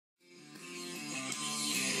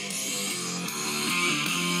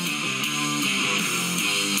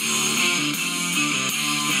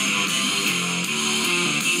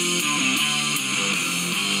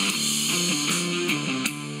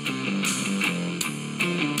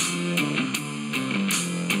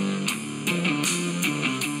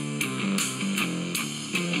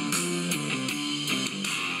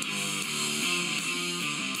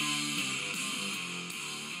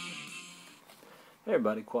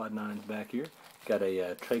everybody, Quad 9's back here. Got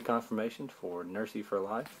a trade confirmation for Nercy for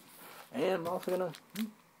life. And I'm also going to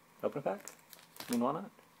open a pack. I mean, why not?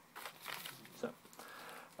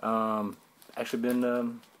 So, actually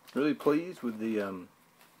been really pleased with the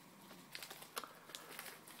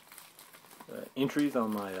entries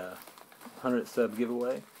on my 100 sub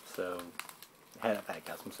giveaway. So, I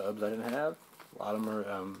got some subs I didn't have. A lot of them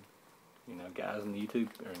are, you know, guys in the YouTube,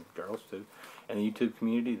 or girls too, in the YouTube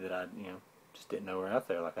community that I, you know, just didn't know were out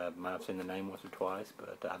there. Like I might have seen the name once or twice,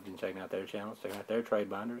 but I've been checking out their channels, checking out their trade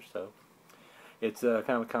binders. So it's kind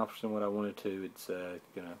of accomplishing what I wanted to. It's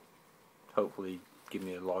gonna hopefully give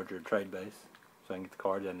me a larger trade base, so I can get the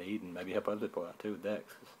cards I need and maybe help other people out too with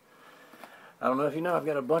decks. I don't know if you know, I've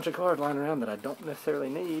got a bunch of cards lying around that I don't necessarily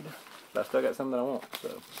need, but I still got some that I want.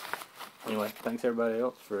 So anyway, thanks everybody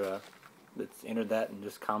else for that's entered that and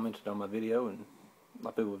just commented on my video, and a lot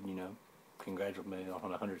of people, you know, congratulate me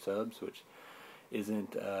on 100 subs, which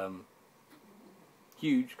isn't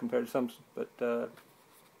huge compared to some, but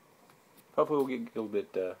hopefully we'll get a little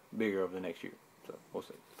bit bigger over the next year. So we'll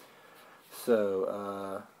see.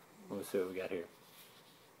 So let's see what we got here.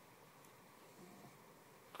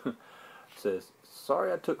 It says,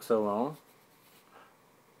 "Sorry I took so long.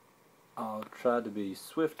 I'll try to be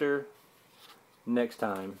swifter next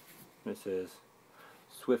time." It says,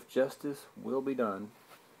 "Swift justice will be done."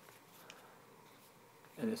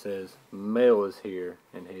 And it says, "Mail is here,"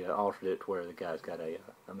 and he altered it to where the guy's got a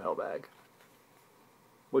mailbag,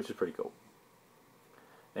 which is pretty cool.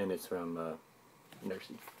 And it's from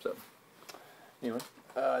Nercy. So anyway,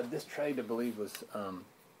 this trade, I believe, was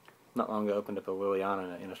not long ago opened up a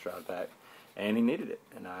Liliana in a Stride pack, and he needed it,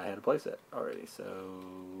 and I had a playset already. So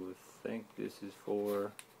I think this is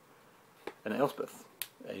for an Elspeth,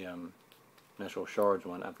 a natural shards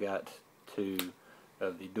one. I've got two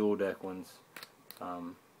of the dual deck ones,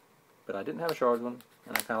 but I didn't have a shards one,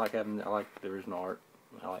 and I kind of like having. I like the original art.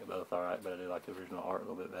 I like both alright, but I do like the original art a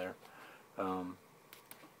little bit better.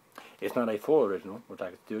 It's not a full original, which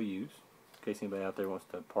I could still use in case anybody out there wants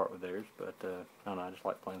to part with theirs. But I don't know. I just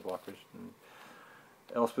like Planeswalkers. And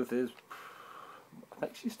Elspeth is, I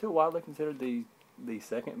think she's still widely considered the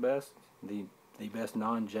second best, the best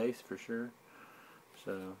non-Jace for sure.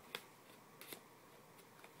 So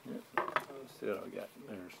yeah, let's see what we got.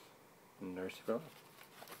 There's Nercy for life.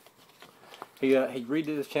 He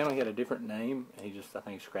redid his channel. He had a different name, and he just, I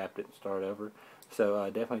think, scrapped it and started over. So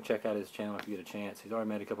definitely check out his channel if you get a chance. He's already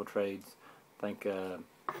made a couple trades. I think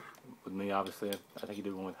with me, obviously, I think he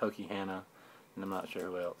did one with Hokey Hannah, and I'm not sure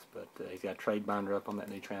who else. But he's got a trade binder up on that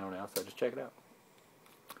new channel now, so just check it out.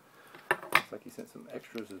 Looks like he sent some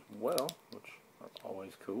extras as well, which are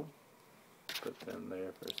always cool. Put them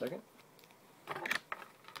there for a second.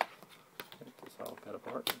 Get this all cut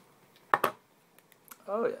apart.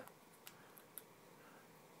 Oh yeah.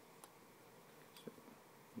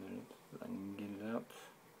 I can get it out.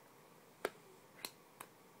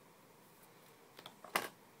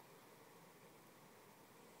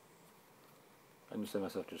 I can see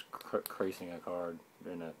myself just creasing a card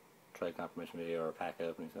during a trade confirmation video or a pack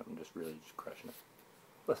opening, something, just really just crushing it.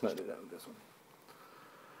 Let's not do that with this one.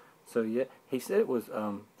 So yeah, he said it was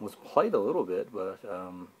played a little bit, but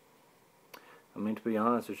I mean, to be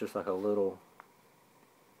honest, it's just like a little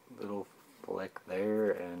fleck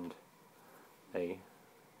there and a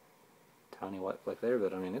tiny white fleck there,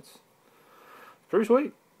 but I mean, it's pretty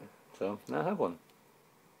sweet. So now I have one.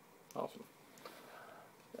 Awesome.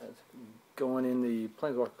 That's going in the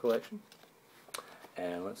Planeswalker collection,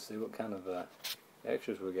 and let's see what kind of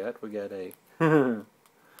extras we got. We got a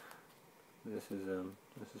this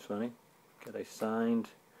is funny. Got a signed,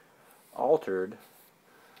 altered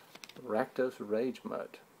Rakdos Rage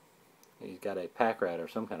Mutt. He's got a pack rat or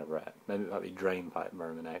some kind of rat. Maybe it might be Drain Pipe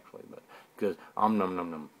Vermin actually, but because num num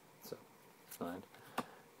num. So signed.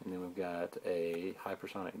 And then we've got a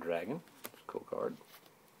Hypersonic Dragon. It's a cool card.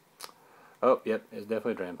 Oh, yep, it's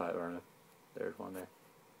definitely a Drain Pipe Vermin. There's one there.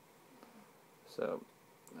 So,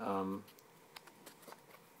 I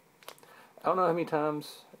don't know how many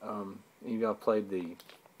times you guys played the,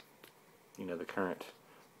 you know, the current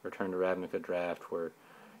Return to Ravnica draft where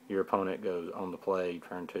your opponent goes on the play,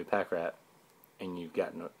 turn 2 pack rat, and you've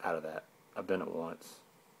gotten out of that. I've done it once.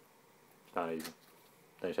 It's not easy.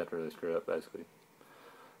 They just have to really screw up, basically.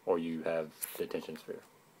 Or you have Detention Sphere,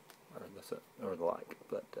 or the like.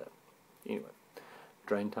 But anyway,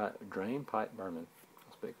 Drain Pipe Vermin.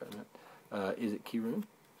 I'll speak for a minute. Is it Keyroon?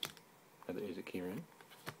 Is it Keyroon?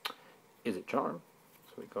 Is it Charm?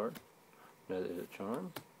 Sweet card. Another is it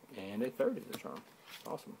Charm, and a third is it Charm.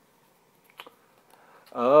 Awesome.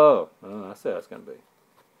 Oh, I see how it's going to be.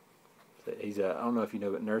 So he's I don't know if you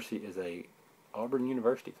know, but Nercy is a Auburn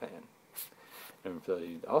University fan. And for those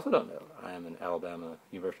you also don't know, I am an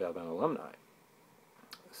University of Alabama alumni.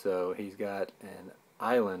 So he's got an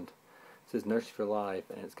island. It says Nercy for Life,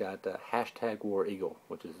 and it's got hashtag War Eagle,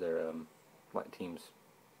 which is their like team's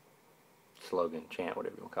slogan, chant,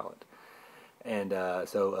 whatever you want to call it. And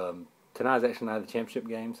so tonight's actually night of the championship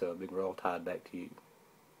game, so a big Roll Tide back to you.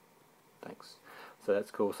 Thanks. So that's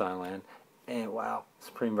cool, Signland. And wow,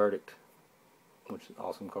 Supreme Verdict, which is an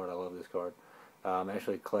awesome card. I love this card. I'm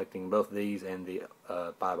actually collecting both these and the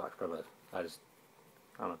 5-box promos. I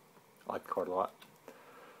don't know, I like the card a lot.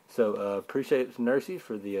 So appreciate Nercy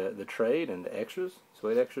for the trade and the extras.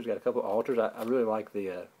 Sweet extras. Got a couple alters. I really like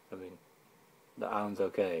the the island's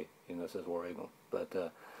okay, even though it says War Eagle, but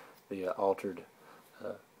the altered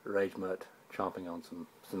Rage Mutt chomping on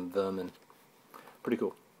some vermin. Pretty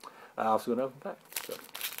cool. I also got an open pack. So.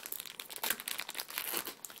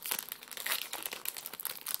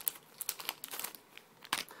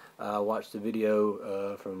 I watched the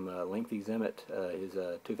video from Lengthy Zimmett, his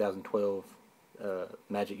 2012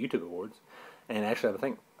 Magic YouTube Awards, and actually I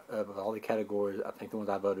think of all the categories, I think the ones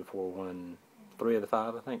I voted for won 3 of the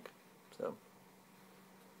 5, I think. So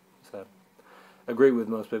agree with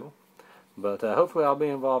most people, but hopefully I'll be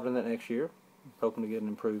involved in that next year. Hoping to get an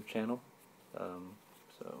improved channel,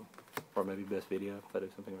 or maybe best video if I do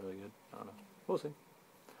something really good. I don't know. We'll see.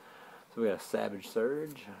 So we got a Savage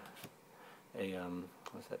Surge, a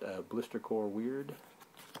what's that? Blister Core Weird.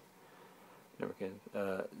 Never can.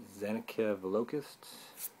 Zanikev Locust,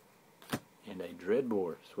 and a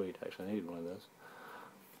Dreadbore. Sweet. Actually, I needed one of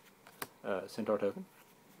those. Centaur Token,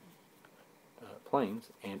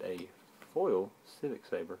 Plains, and a foil Civic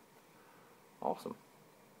Saber. Awesome.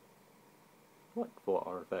 What foil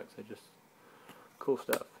artifacts? They're just cool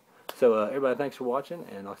stuff. So everybody, thanks for watching,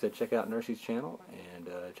 and like I said, check out Nercy's channel, and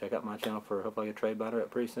check out my channel for hopefully a trade binder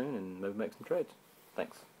up pretty soon, and maybe make some trades.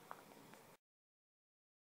 Thanks.